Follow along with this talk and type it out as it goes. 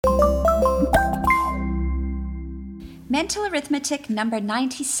Mental arithmetic number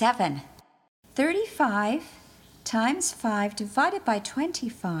 97. 35 times 5 divided by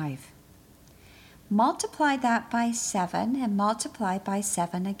 25. Multiply that by 7 and multiply by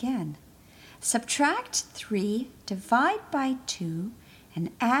 7 again. Subtract 3, divide by 2,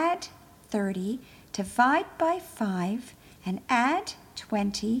 and add 30, divide by 5, and add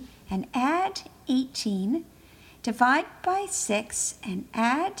 20, and add 18, divide by 6, and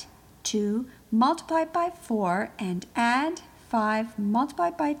add 2, multiply by 4, and add 5,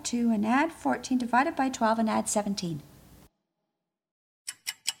 multiply by 2, and add 14, divided by 12, and add 17.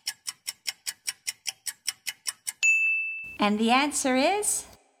 And the answer is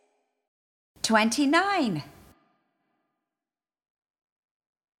 29.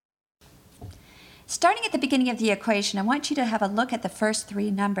 Starting at the beginning of the equation, I want you to have a look at the first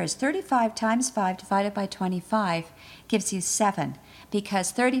three numbers. 35 times 5 divided by 25 gives you 7,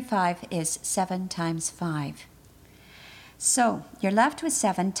 because 35 is 7 times 5. So you're left with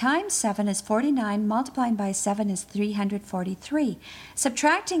 7 times 7 is 49, multiplying by 7 is 343.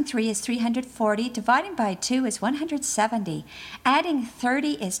 Subtracting 3 is 340, dividing by 2 is 170. Adding 30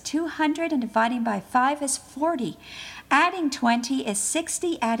 is 200, and dividing by 5 is 40. Adding 20 is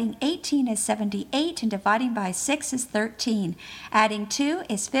 60, adding 18 is 78, and dividing by 6 is 13. Adding 2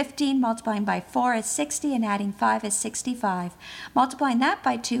 is 15, multiplying by 4 is 60, and adding 5 is 65. Multiplying that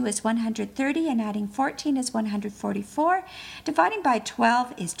by 2 is 130, and adding 14 is 144. Dividing by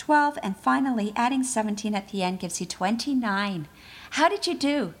 12 is 12, and finally adding 17 at the end gives you 29. How did you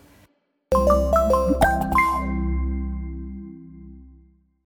do?